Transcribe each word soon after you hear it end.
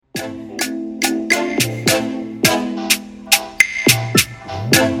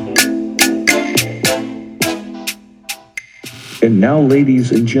And now,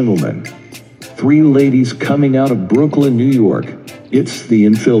 ladies and gentlemen, three ladies coming out of Brooklyn, New York. It's the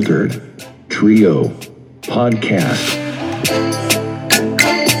Unfiltered Trio Podcast.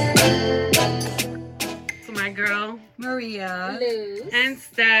 So my girl, Maria, Luz, and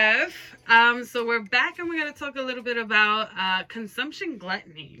Steph. So we're back and we're going to talk a little bit about consumption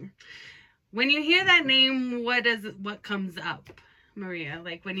gluttony. When you hear that name, what comes up, Maria?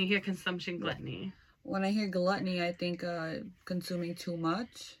 Like when you hear consumption gluttony? when I hear gluttony, I think consuming too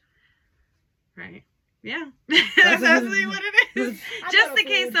much. Right. Yeah. That's absolutely what it is. Just in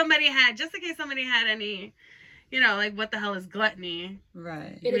case somebody had any, like what the hell is gluttony?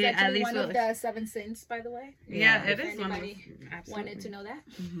 Right. it is actually one of the 7 sins, by the way. Yeah, it if is one of anybody wanted to know that.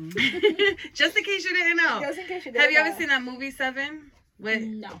 Mm-hmm. Just in case you didn't know. Just in case you didn't Have you know. ever seen that movie 7?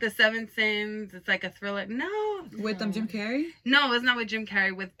 With the 7 sins? It's like a thriller. No. With Jim Carrey? No, it's not with Jim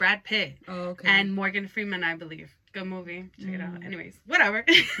Carrey. With Brad Pitt. Oh, okay. And Morgan Freeman, I believe. Good movie. Check it out. Anyways, whatever.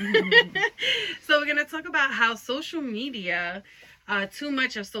 So we're going to talk about how social media, too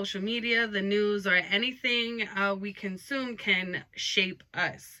much of social media, the news, or anything we consume can shape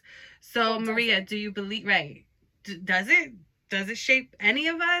us. So, Maria, do you believe, right, does it? Does it shape any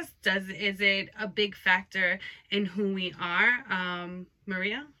of us? Is it a big factor in who we are?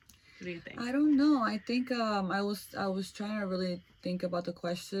 Maria, what do you think? I don't know. I think I was trying to really think about the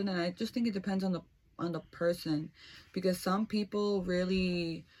question, and I just think it depends on the person, because some people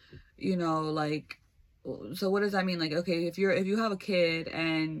really, like, so what does that mean? Like, okay, if you have a kid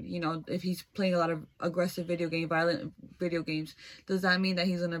and if he's playing a lot of aggressive violent video games, does that mean that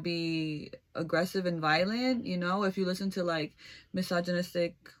he's gonna be aggressive and violent? If you listen to like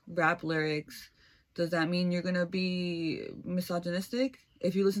misogynistic rap lyrics, does that mean you're gonna be misogynistic?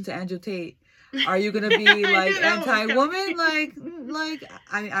 If you listen to Andrew Tate, are you gonna be like anti-woman?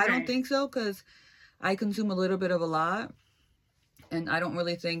 I don't think so, because I consume a little bit of a lot. And I don't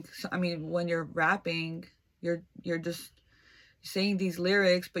really think, when you're rapping, you're just saying these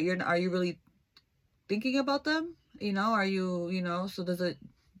lyrics, but are you really thinking about them? Are you, so does it,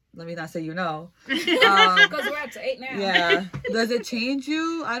 let me not say because we're up to 8 now. Yeah. Does it change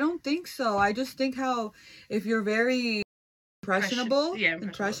you? I don't think so. I just think how, if you're very impressionable,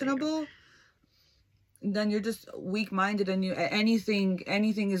 then you're just weak-minded, and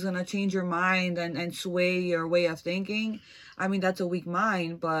anything is gonna change your mind and sway your way of thinking. That's a weak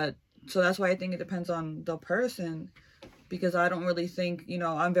mind, but so that's why I think it depends on the person, because I don't really think,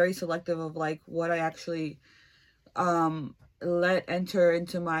 I'm very selective of like what I actually let enter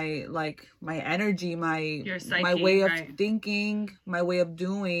into my energy, my psyche, my way of thinking, my way of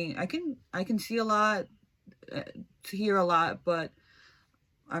doing. I can see a lot, to hear a lot, but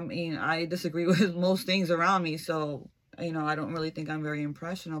I disagree with most things around me, so I don't really think I'm very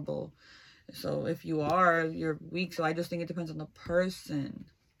impressionable. So if you are, you're weak. So I just think it depends on the person.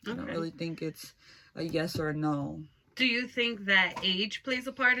 Okay. I don't really think it's a yes or a no. Do you think that age plays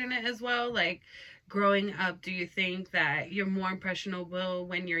a part in it as well? Like growing up, do you think that you're more impressionable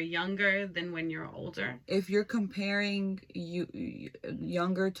when you're younger than when you're older? If you're comparing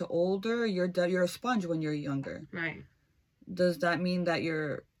younger to older, you're a sponge when you're younger. Right. Does that mean that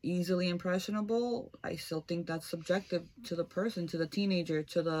you're easily impressionable? I still think that's subjective to the person, to the teenager,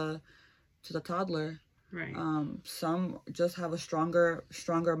 to the toddler. Right. Some just have a stronger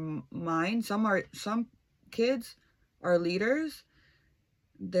mind. Some kids are leaders.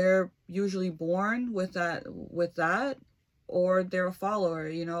 They're usually born with that, or they're a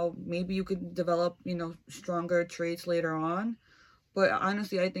follower. Maybe you could develop stronger traits later on. But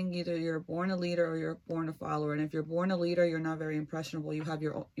honestly, I think either you're born a leader or you're born a follower. And if you're born a leader, you're not very impressionable.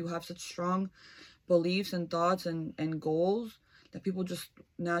 You have such strong beliefs and thoughts and goals that people just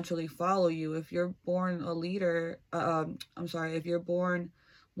naturally follow you. If you're born a leader, if you're born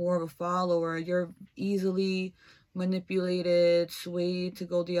more of a follower, you're easily manipulated, swayed to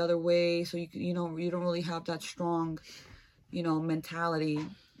go the other way. So you don't really have that strong, mentality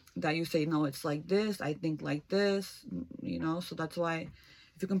that you say, no, it's like this, I think like this, so that's why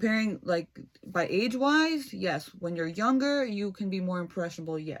if you're comparing like by age wise, yes, when you're younger, you can be more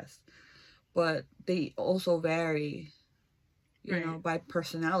impressionable, yes, but they also vary, by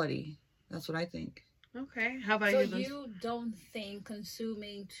personality. That's what I think. Okay, how about you? So you don't think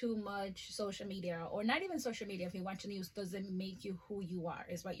consuming too much social media, or not even social media, if you watch the news, doesn't make you who you are,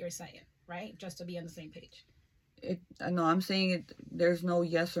 is what you're saying, right? Just to be on the same page. No, I'm saying it. There's no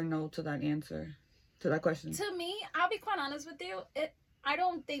yes or no to that answer, to that question. To me, I'll be quite honest with you. I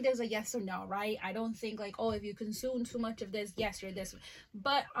don't think there's a yes or no, right? I don't think like, oh, if you consume too much of this, yes, you're this.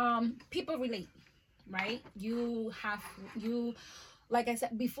 But people relate, right? You, like I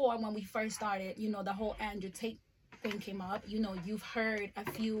said before, when we first started, the whole Andrew Tate thing came up, you know, you've heard a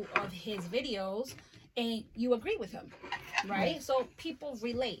few of his videos and you agree with him, right? So people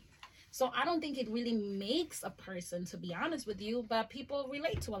relate. So I don't think it really makes a person, to be honest with you, but people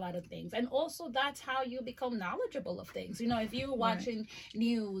relate to a lot of things. And also that's how you become knowledgeable of things. You know, if you're watching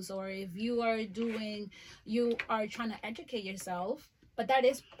news, or if you are trying to educate yourself, but that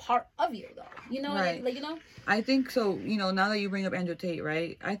is part of you though. You know, like, you know? I think so, you know, now that you bring up Andrew Tate,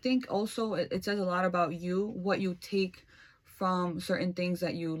 right? I think also it says a lot about you, what you take from certain things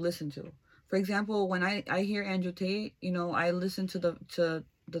that you listen to. For example, when I hear Andrew Tate, you know, I listen to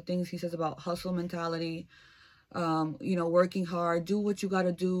the things he says about hustle mentality, you know, working hard, do what you got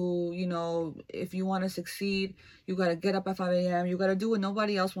to do. You know, if you want to succeed, you got to get up at 5 a.m. You got to do what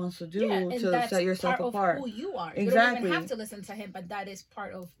nobody else wants to do to set yourself apart. Who you are. Exactly. You don't even have to listen to him, but that is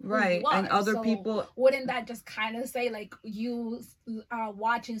part of who you are. And other people. Wouldn't that just kind of say, like, you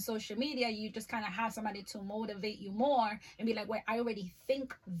watching social media, you just kind of have somebody to motivate you more and be like, wait, I already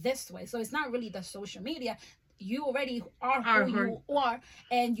think this way. So it's not really the social media. You already are who you are,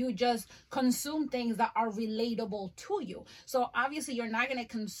 and you just consume things that are relatable to you. So obviously you're not going to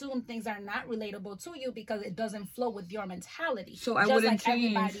consume things that are not relatable to you because it doesn't flow with your mentality. So I wouldn't like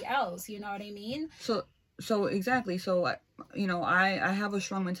change everybody else, you know what I mean? So exactly. So, you know, I have a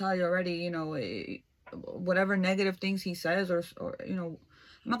strong mentality already. You know, whatever negative things he says, or you know,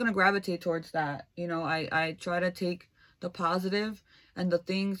 I'm not going to gravitate towards that. You know, I try to take the positive and the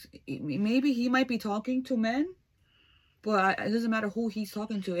things. Maybe he might be talking to men, but it doesn't matter who he's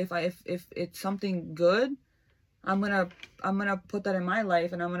talking to. If it's something good, I'm gonna put that in my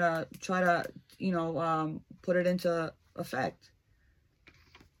life, and I'm gonna try to, you know, put it into effect.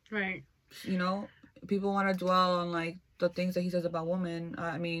 Right. You know, people want to dwell on like the things that he says about women.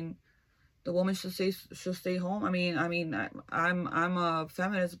 I mean, the woman should stay home. I mean, I'm a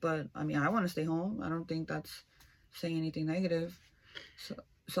feminist, but I mean, I want to stay home. I don't think that's saying anything negative.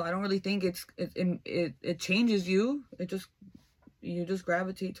 So I don't really think it changes you. You just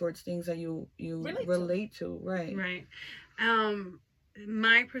gravitate towards things that you relate to. Right.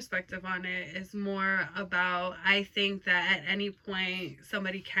 My perspective on it is more about, I think that at any point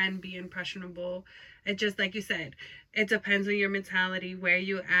somebody can be impressionable. It just, like you said, it depends on your mentality, where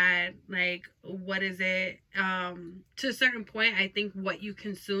you at, like, what is it? To a certain point, I think what you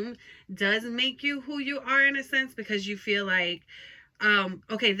consume does make you who you are in a sense, because you feel like,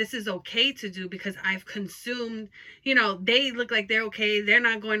 okay, this is okay to do because I've consumed, you know, they look like they're okay. They're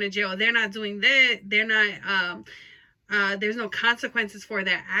not going to jail. They're not doing that. They're not, there's no consequences for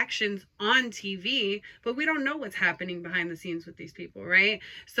their actions on TV, but we don't know what's happening behind the scenes with these people, right?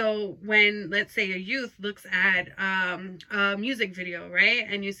 So when, let's say, a youth looks at a music video, right,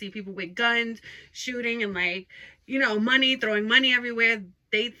 and you see people with guns shooting and, like, you know, throwing money everywhere,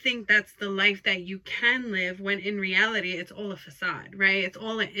 they think that's the life that you can live, when in reality it's all a facade, right? It's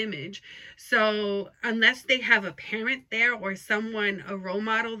all an image. So unless they have a parent there or someone, a role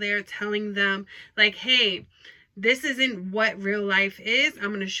model there, telling them like, hey, this isn't what real life is,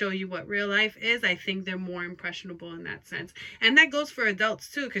 I'm going to show you what real life is, I think they're more impressionable in that sense. And that goes for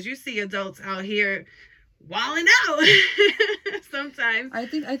adults too, because you see adults out here wilding out sometimes. I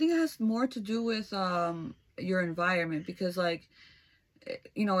think it has more to do with your environment, because, like,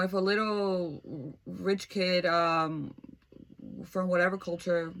 you know, if a little rich kid from whatever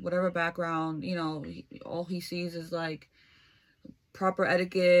culture, whatever background, you know, all he sees is like proper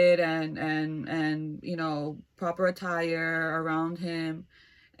etiquette and you know, proper attire around him,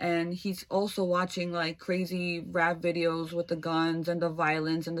 and he's also watching like crazy rap videos with the guns and the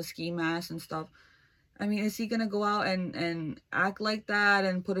violence and the ski masks and stuff. I mean, is he gonna go out and act like that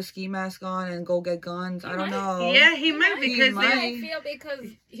and put a ski mask on and go get guns? I don't know. Yeah, he might, because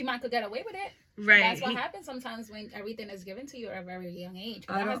he might could get away with it. Right. That's what happens sometimes when everything is given to you at a very young age.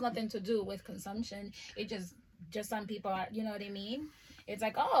 That has nothing to do with consumption. It just some people are, you know what I mean? It's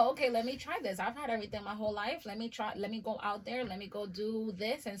like, oh, okay, let me try this. I've had everything my whole life. Let me go out there. Let me go do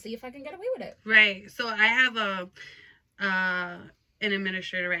this and see if I can get away with it. Right. So I have an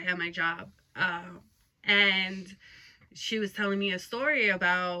administrator right at my job. And she was telling me a story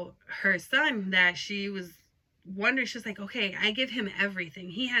about her son that she was wondering. She's like, okay, I give him everything.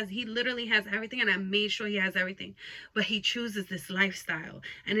 He literally has everything, and I made sure he has everything. But he chooses this lifestyle,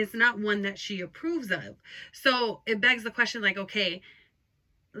 and it's not one that she approves of. So it begs the question, like, okay,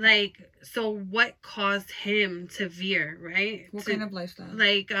 like, so what caused him to veer, right? What kind of lifestyle?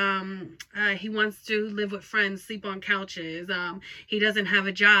 Like, he wants to live with friends, sleep on couches. He doesn't have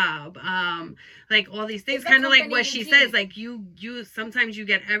a job. Like all these things, kind of like what she says. Like you sometimes you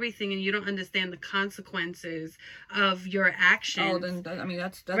get everything and you don't understand the consequences of your actions. Oh, then I mean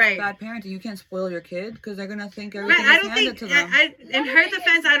that's right. Bad parenting. You can't spoil your kid because they're gonna think everything is handed to them. In her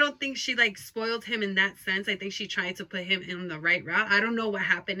defense, I don't think she like spoiled him in that sense. I think she tried to put him in the right route. I don't know what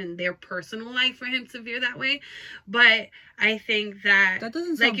happened in their personal life for him to veer that way, but I think that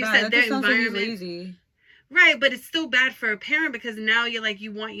doesn't sound like you bad. said, their environment. Like he's lazy. Right, but it's still bad for a parent because now you're like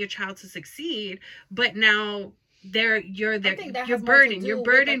you want your child to succeed, but now you're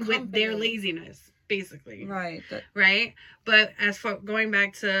burdened with their laziness, basically. Right. Right. But as for going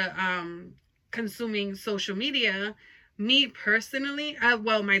back to consuming social media, me personally,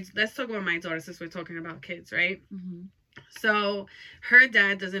 let's talk about my daughter since we're talking about kids, right? Mm-hmm. So her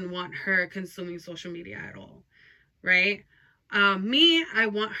dad doesn't want her consuming social media at all, right? I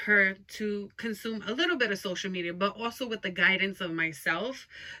want her to consume a little bit of social media, but also with the guidance of myself.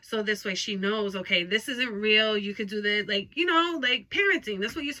 So this way she knows, okay, this isn't real. You could do this, like, like parenting.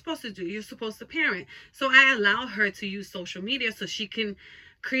 That's what you're supposed to do. You're supposed to parent. So I allow her to use social media so she can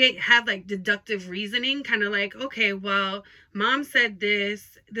have like deductive reasoning, kind of like, okay, well, mom said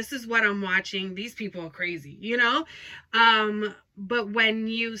this is what I'm watching. These people are crazy, but when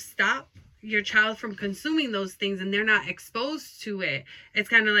you stop your child from consuming those things and they're not exposed to it, it's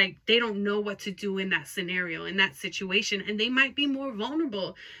kind of like they don't know what to do in that scenario, in that situation, and they might be more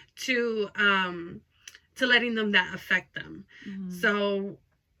vulnerable to letting that affect them. Mm-hmm. So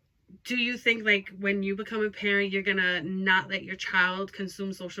do you think like when you become a parent you're gonna not let your child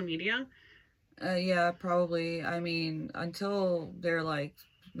consume social media? Yeah, probably. I mean, until they're like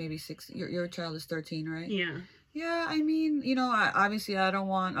maybe 6. Your child is 13, right? Yeah. Yeah, I mean, I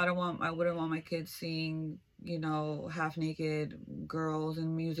wouldn't want my kids seeing, half naked girls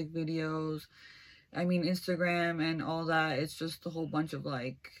in music videos. I mean, Instagram and all that, it's just a whole bunch of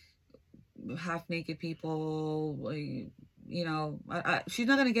like half naked people, like, she's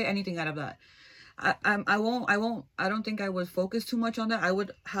not going to get anything out of that. I don't think I would focus too much on that. I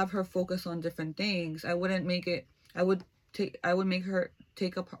would have her focus on different things. I would make her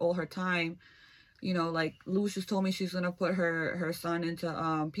take up all her time. Like Luz just told me she's going to put her son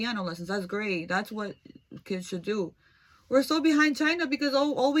into piano lessons. That's great. That's what kids should do. We're so behind China because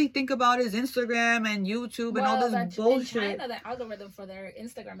all we think about is Instagram and YouTube and all this bullshit. In China, the algorithm for their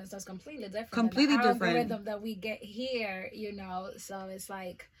Instagram is just completely different. Completely than the different. Algorithm that we get here, So it's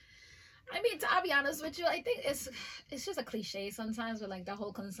like, I mean, I'll be honest with you, I think it's just a cliche sometimes with like the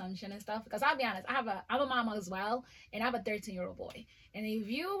whole consumption and stuff. Because I'll be honest, I'm a mama as well, and I have a 13-year-old boy. And if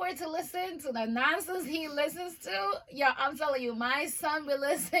you were to listen to the nonsense he listens to, I'm telling you, my son be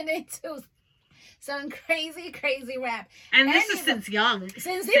listening to some crazy rap. And this is since young.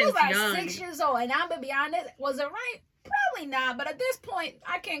 Since he was like 6 years old. And I'm going to be honest, was it right? Probably not. But at this point,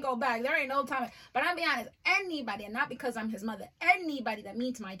 I can't go back. There ain't no time. But I'll be honest, anybody, and not because I'm his mother, anybody that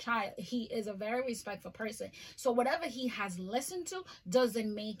meets my child, he is a very respectful person. So whatever he has listened to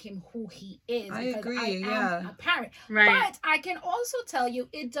doesn't make him who he is. I agree, yeah. I'm a parent. Right. But I can also tell you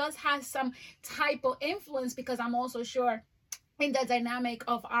it does have some type of influence because I'm also sure in the dynamic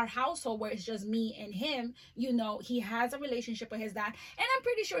of our household where it's just me and him, he has a relationship with his dad. And I'm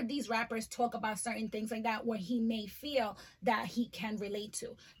pretty sure these rappers talk about certain things like that where he may feel that he can relate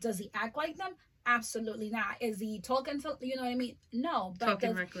to. Does he act like them? Absolutely not. Is he talking to, you know what I mean? No. But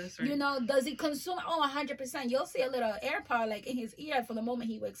talking reckless, right? Does he consume? Oh, 100%. You'll see a little AirPod like in his ear from the moment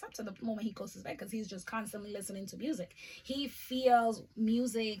he wakes up to the moment he goes to bed because he's just constantly listening to music. He feels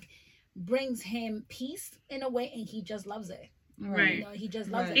music brings him peace in a way and he just loves it. Right. He just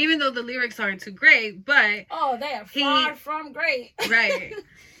loves it. Even though the lyrics aren't too great, but... Oh, they are far from great. Right.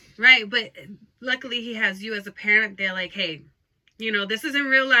 Right. But luckily he has you as a parent. They're like, hey, this isn't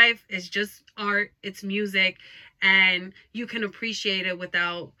real life. It's just art. It's music. And you can appreciate it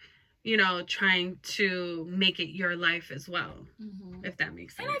without, trying to make it your life as well. Mm-hmm. If that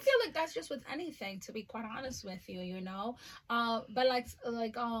makes sense. And I feel like that's just with anything, to be quite honest with you, But like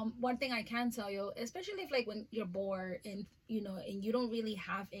one thing I can tell you, especially if like when you're bored and and you don't really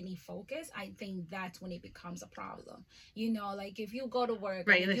have any focus, I think that's when it becomes a problem. Like if you go to work,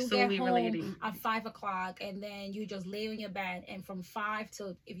 right? And you so get home relating. At 5:00 and then you just lay on your bed, and from 5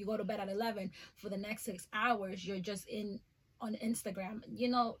 till if you go to bed at 11 for the next 6 hours, you're just on Instagram.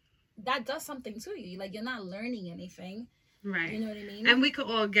 That does something to you. Like you're not learning anything. Right. You know what I mean? And we could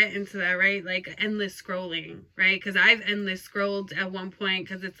all get into that, right? Like endless scrolling, right? Because I've endless scrolled at one point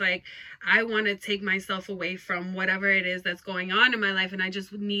because it's like I want to take myself away from whatever it is that's going on in my life, and I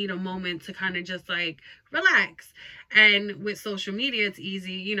just need a moment to kind of just like relax. And with social media, it's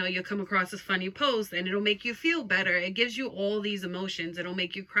easy. You know, you'll come across this funny post and it'll make you feel better. It gives you all these emotions. It'll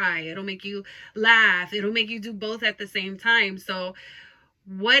make you cry. It'll make you laugh. It'll make you do both at the same time. So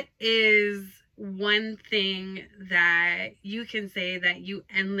what is one thing that you can say that you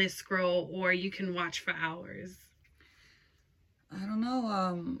endless scroll or you can watch for hours? I don't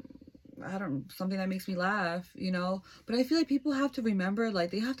know. Something that makes me laugh, you know. But I feel like people have to remember,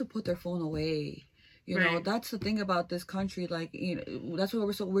 like, they have to put their phone away. You know, Right. that's the thing about this country. Like, you know, that's why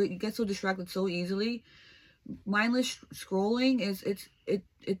we get so distracted so easily. Mindless scrolling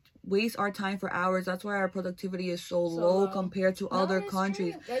it wastes our time for hours. That's why our productivity is so low compared to other it's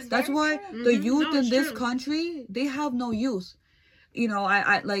countries. true. That's very why true. the youth No, in it's this true. country, they have no youth. You know,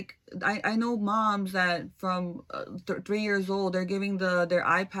 I know moms that from 3 years old, they're giving their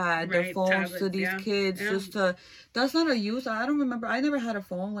iPad, their Right, phones to tablets, these yeah, kids yeah. just to. That's not a youth. I don't remember. I never had a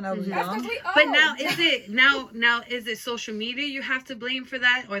phone when I was That's young. because we But old. now is it social media you have to blame for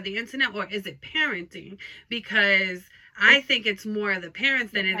that, or the internet, or is it parenting? Because I think it's more the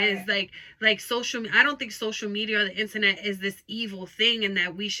parents than it is like social. I don't think social media or the internet is this evil thing, and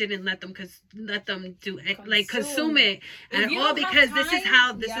that we shouldn't let them do like consume it If at you all, don't because have this is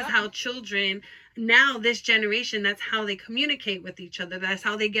time, how children now, this generation, that's how they communicate with each other. That's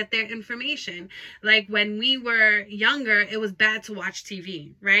how they get their information. Like when we were younger, it was bad to watch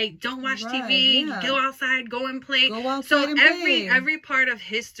TV, right? Don't watch Right, TV. yeah. Go outside, go and play. Go outside So and play. every part of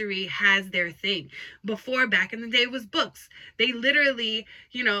history has their thing. Before, back in the day, was books. They literally,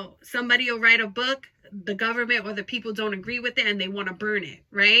 you know, somebody will write a book, the government or the people don't agree with it and they want to burn it,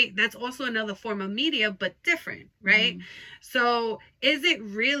 right? That's also another form of media, but different, right? So is it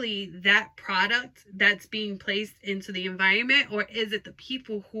really that product that's being placed into the environment, or is it the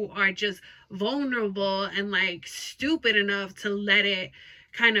people who are just vulnerable and like stupid enough to let it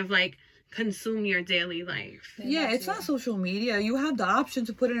kind of like consume your daily life? Yeah, it's not social media. You have the option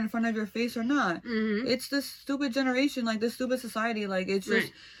to put it in front of your face or not. Mm-hmm. It's this stupid generation, like this stupid society. Like it's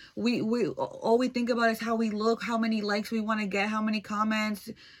just Right. we all we think about is how we look, how many likes we want to get, how many comments.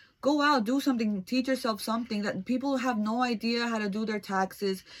 Go out, do something, teach yourself something. That people have no idea how to do their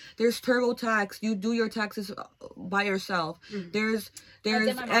taxes. There's TurboTax. You do your taxes by yourself. There's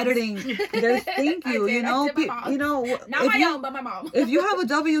did my mom's. editing. There's thank you. I You know, did my mom's. you know. Not if my you- own, but my mom. if you have a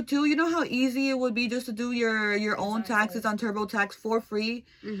W-2, you know how easy it would be just to do your own taxes on TurboTax for free.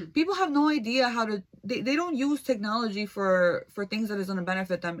 People have no idea how to. They don't use technology for things that is going to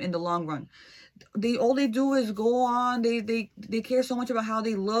benefit them in the long run. All they do is go on. They care so much about how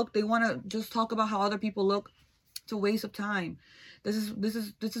they look. They want to just talk about how other people look. It's a waste of time. This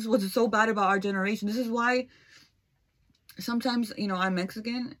is what's so bad about our generation. This is why sometimes, you know, I'm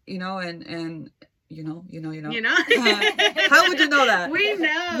Mexican, you know, and you know. You know? How would you know that? We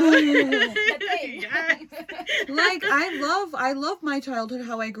know. Yes. Like I love my childhood,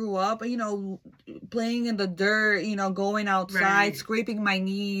 how I grew up, you know, playing in the dirt, you know, going outside, Right. scraping my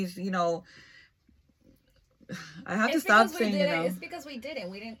knees, you know. I have to It's stop because we saying, you didn't. know. It's because we didn't.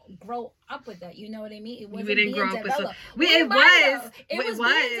 We didn't grow up with that. You know what I mean? It wasn't We didn't being grow up with developed. it. It was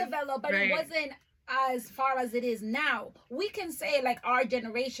was. being developed, but Right. it wasn't as far as it is now. We can say like our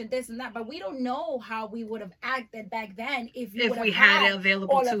generation, this and that, but we don't know how we would have acted back then if we had it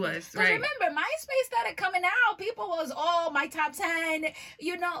available all to of us, Because right? remember, MySpace started coming out. People was my top 10.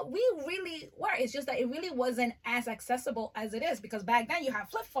 You know, we really were. It's just that it really wasn't as accessible as it is because back then you had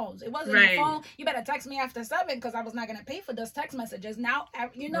flip phones. It wasn't Right. your phone. You better text me after 7 because I was not gonna pay for those text messages. Now,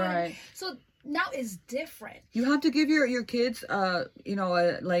 you know, what I mean? Right. So now it's different. You have to give your kids, you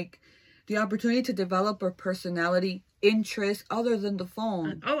know, like the opportunity to develop a personality, interest other than the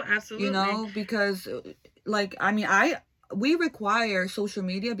phone. Oh, absolutely. You know, because like, I mean, we require social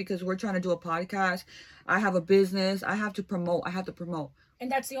media because we're trying to do a podcast. I have a business. I have to promote.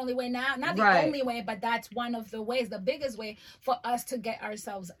 And that's the only way now. Not the Right. only way, but that's one of the ways, the biggest way for us to get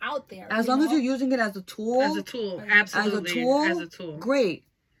ourselves out there. As long as you're using it as a tool. As a tool, absolutely. As a tool, great.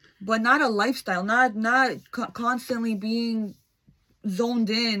 But not a lifestyle, not constantly being zoned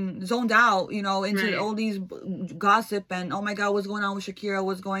out, you know, into Right. all these gossip and, oh my God, what's going on with Shakira,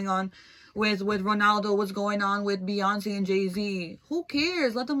 what's going on with Ronaldo, what's going on with Beyonce and Jay-Z. Who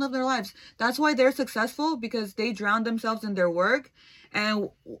cares? Let them live their lives. That's why they're successful, because they drown themselves in their work. And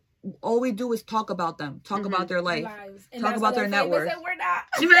all we do is talk about them, talk about their life, talk about their net worth. And we're not.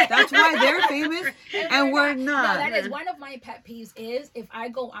 That's why they're famous and we're not. No, that is one of my pet peeves is if I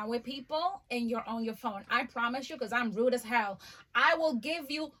go out with people and you're on your phone. I promise you, because I'm rude as hell, I will give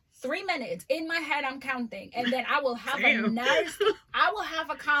you 3 minutes. In my head, I'm counting. And then I will have I will have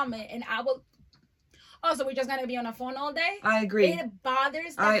a comment and I will... Oh, so we're just going to be on the phone all day? I agree. It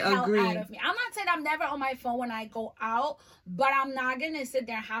bothers the hell out of me. I'm not saying I'm never on my phone when I go out, but I'm not going to sit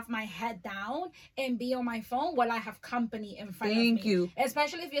there and have my head down and be on my phone while I have company in front of me. Thank you.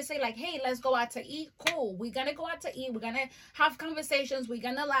 Especially if you say like, hey, let's go out to eat. Cool. We're going to go out to eat. We're going to have conversations. We're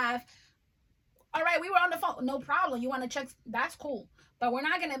going to laugh. All right, we were on the phone. No problem. You want to check? That's cool. But we're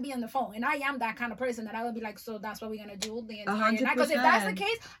not going to be on the phone. And I am that kind of person that I would be like, so that's what we're going to do the entire night. Because if that's the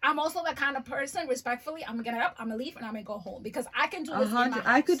case, I'm also the kind of person, respectfully, I'm going to get up, I'm going to leave, and I'm going to go home. Because I can do this in my house.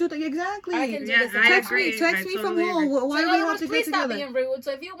 I could do that, exactly. I can do this. Text me from home. Why do we have to get together? Stop being rude.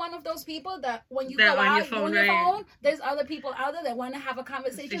 So if you're one of those people that when you go out on your phone, there's other people out there that want to have a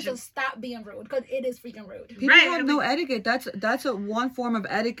conversation, so stop being rude. Because it is freaking rude. People have no etiquette. That's a one form of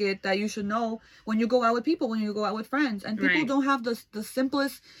etiquette that you should know when you go out with people, when you go out with friends. And people don't have the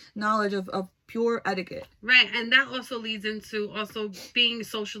simplest knowledge of pure etiquette. Right. And that also leads into also being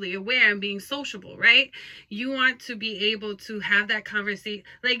socially aware and being sociable, right? You want to be able to have that conversation.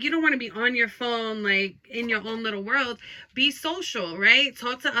 Like, you don't want to be on your phone, like, in your own little world. Be social, right?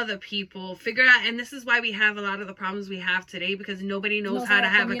 Talk to other people. Figure out, and this is why we have a lot of the problems we have today, because nobody knows how to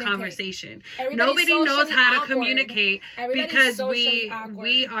have a conversation. Nobody knows how to communicate because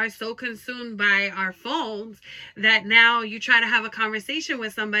we are so consumed by our phones that now you try to have a conversation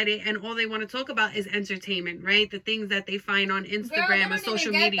with somebody and all they want to talk about is entertainment, right? The things that they find on Instagram or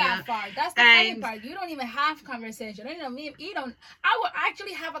social media. That far. That's the funny part. You don't even have conversation. I will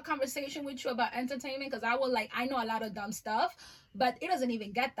actually have a conversation with you about entertainment because I know a lot of dumb stuff, but it doesn't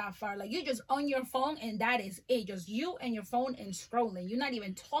even get that far. Like, you're just on your phone and that is it. Just you and your phone and scrolling. You're not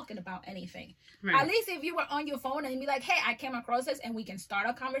even talking about anything. Right. At least if you were on your phone and be like, hey, I came across this and we can start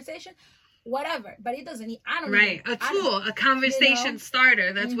a conversation. Whatever, but it doesn't. A conversation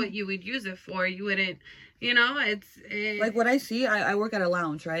starter. That's what you would use it for. You wouldn't, it's like what I see. I work at a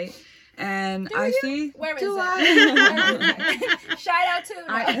lounge, right? And see. Where is it? Shout out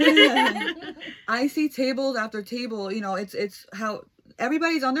to. I see tables after table. It's how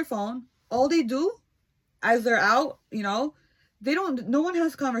everybody's on their phone. All they do, as they're out, they don't. No one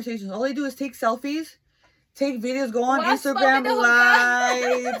has conversations. All they do is take selfies. Take videos, go on Instagram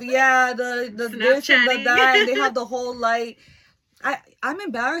Live. the this and the that. And they have the whole light. I'm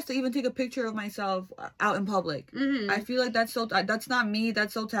embarrassed to even take a picture of myself out in public. Mm-hmm. I feel like that's not me.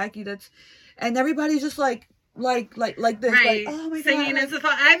 That's so tacky. And everybody's just like this, right. like, oh my Singing god.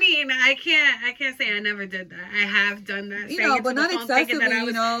 I mean, I can't say I never did that. I have done that. But not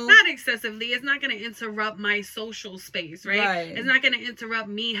excessively. Not excessively. It's not going to interrupt my social space, right? It's not going to interrupt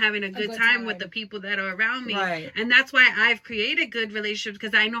me having a good time with the people that are around me, right? And that's why I've created good relationships,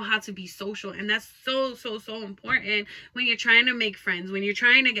 because I know how to be social, and that's so important when you're trying to make friends, when you're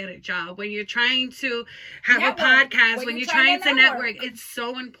trying to get a job, when you're trying to have a podcast, when you're trying to network. It's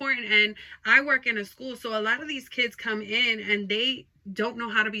so important. And I work in a school, so a lot of these kids come in and they don't know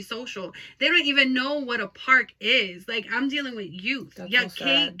how to be social. They don't even know what a park is. Like, I'm dealing with youth. That's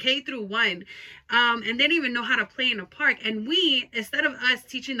so K through 1. And they don't even know how to play in a park. And we, instead of us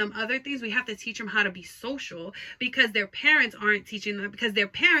teaching them other things, we have to teach them how to be social, because their parents aren't teaching them, because their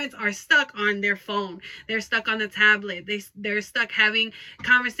parents are stuck on their phone. They're stuck on the tablet. They're stuck having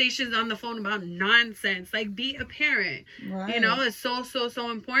conversations on the phone about nonsense. Like, be a parent. Right. It's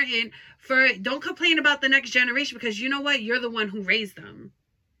so important. Don't complain about the next generation, because you know what? You're the one who raised them.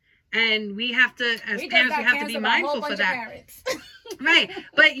 And we have to, as parents, we have to be mindful for that. Right.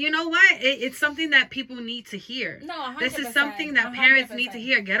 But you know what? It's something that people need to hear. No, 100%. This is something that parents need to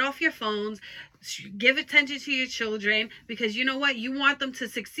hear. Get off your phones. Give attention to your children, because you know what? You want them to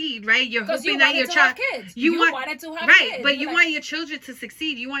succeed, right? You're hoping that your child, you wanted to have kids, but you want your children to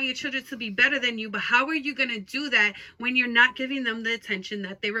succeed. You want your children to be better than you. But how are you going to do that when you're not giving them the attention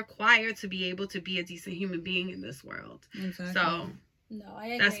that they require to be able to be a decent human being in this world? Exactly. So. No, I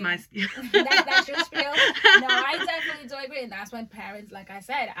agree. That's my that's your spiel. No, I definitely do agree. And that's when parents, like I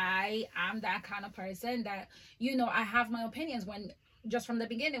said, I'm that kind of person that, I have my opinions when, just from the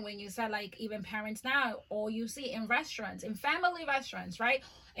beginning, when you said, like, even parents now, all you see in restaurants, in family restaurants, right?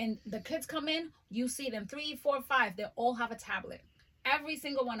 And the kids come in, you see them 3, 4, 5, they all have a tablet. Every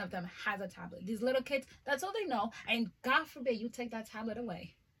single one of them has a tablet. These little kids, that's all they know. And God forbid you take that tablet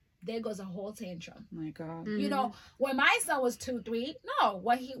away. there goes a whole tantrum. Oh my God. You know, when my son was 2, 3, no,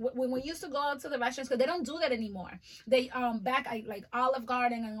 when we used to go out to the restaurants, because they don't do that anymore. They back at like Olive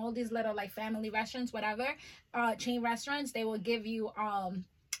Garden and all these little like family restaurants, whatever, chain restaurants, they will give you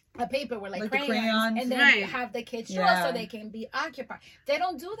a paper with like crayons, and then you have the kids draw so they can be occupied. They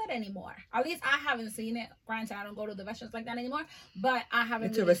don't do that anymore. At least I haven't seen it. Granted, I don't go to the restaurants like that anymore, but I haven't.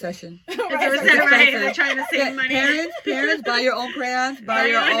 It's a recession. It's a recession, right? They're trying to save money. Parents, buy your own crayons, buy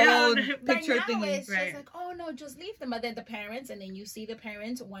your own picture thingy. It's just like, oh no, just leave them. But then the parents, and then you see the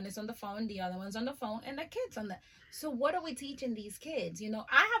parents, one is on the phone, the other one's on the phone, and the kids on the. So what are we teaching these kids? You know,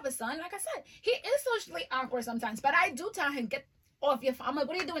 I have a son, like I said, he is socially awkward sometimes, but I do tell him, get off your phone. I'm like,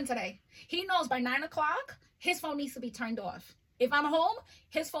 what are you doing today? He knows by 9 o'clock, his phone needs to be turned off. If I'm home,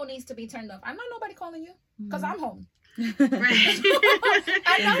 his phone needs to be turned off. I'm not nobody calling you because I'm home. Right.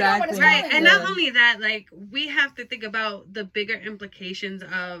 Exactly. Right. And not only that, like, we have to think about the bigger implications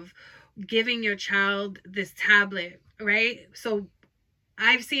of giving your child this tablet, right? So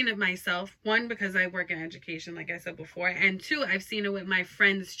I've seen it myself. 1, because I work in education, like I said before. And 2, I've seen it with my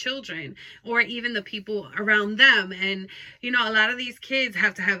friends' children or even the people around them. And, you know, a lot of these kids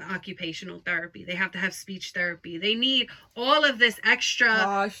have to have occupational therapy. They have to have speech therapy. They need all of this extra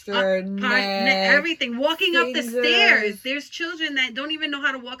posture, neck, everything. Walking up the stairs. There's children that don't even know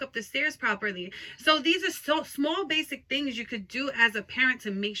how to walk up the stairs properly. So these are so small, basic things you could do as a parent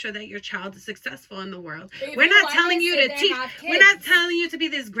to make sure that your child is successful in the world. We're not telling you to teach. We're not telling you to be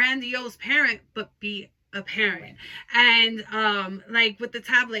this grandiose parent, but be a parent. And like with the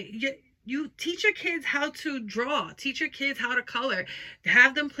tablet, you teach your kids how to draw, teach your kids how to color,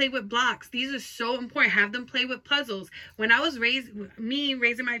 have them play with blocks. These are so important. Have them play with puzzles. When I was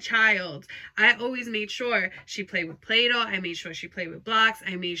raising my child, I always made sure she played with Play-Doh. I made sure she played with blocks.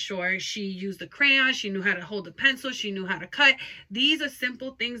 I made sure she used the crayon. She knew how to hold a pencil. She knew how to cut. These are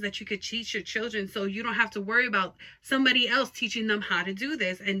simple things that you could teach your children, so you don't have to worry about somebody else teaching them how to do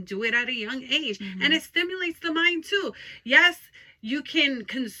this, and do it at a young age. And it stimulates the mind too. Yes, you can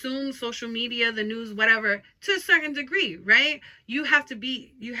consume social media, the news, whatever, to a certain degree, right? You have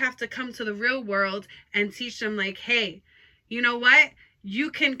to come to the real world and teach them, like, hey, you know what?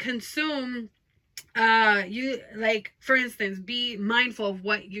 You can consume, for instance, be mindful of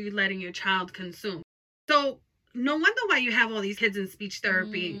what you're letting your child consume. So no wonder why you have all these kids in speech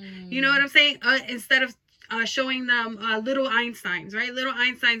therapy. You know what I'm saying? Instead of showing them Little Einsteins, right? Little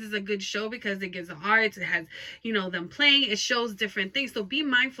Einsteins is a good show because it gives the arts. It has, you know, them playing. It shows different things. So be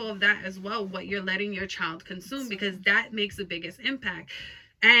mindful of that as well, what you're letting your child consume, because that makes the biggest impact.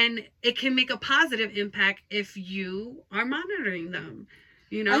 And it can make a positive impact if you are monitoring them,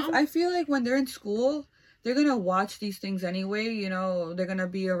 you know? I feel like when they're in school, they're going to watch these things anyway. You know, they're going to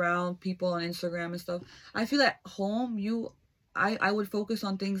be around people on Instagram and stuff. I feel at home, I would focus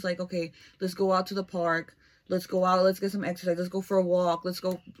on things like, okay, let's go out to the park. Let's go out. Let's get some exercise. Let's go for a walk. Let's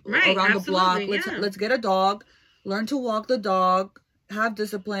go around the block. Let's get a dog. Learn to walk the dog. Have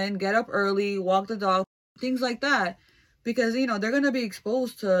discipline. Get up early. Walk the dog. Things like that, because you know they're gonna be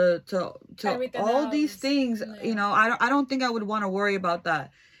exposed to all these things. Yeah. You know, I don't think I would want to worry about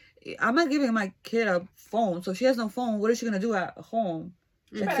that. I'm not giving my kid a phone, so if she has no phone, what is she gonna do at home?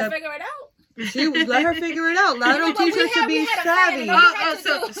 You better figure it out. Let her figure it out. Let her teach her to be savvy.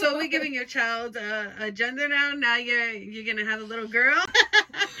 So we're giving your child a gender now. Now you're gonna have a little girl.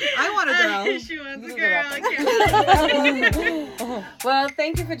 I want a girl. She wants a girl. Well,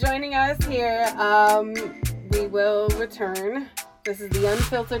 thank you for joining us here. We will return. This is the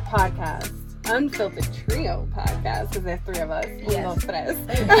Unfiltered Podcast. Unfiltered Trio Podcast, because there's 3 of us. Yes.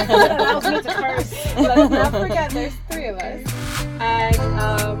 That allows me to curse. Let's not forget there's 3 of us.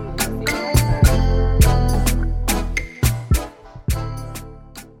 And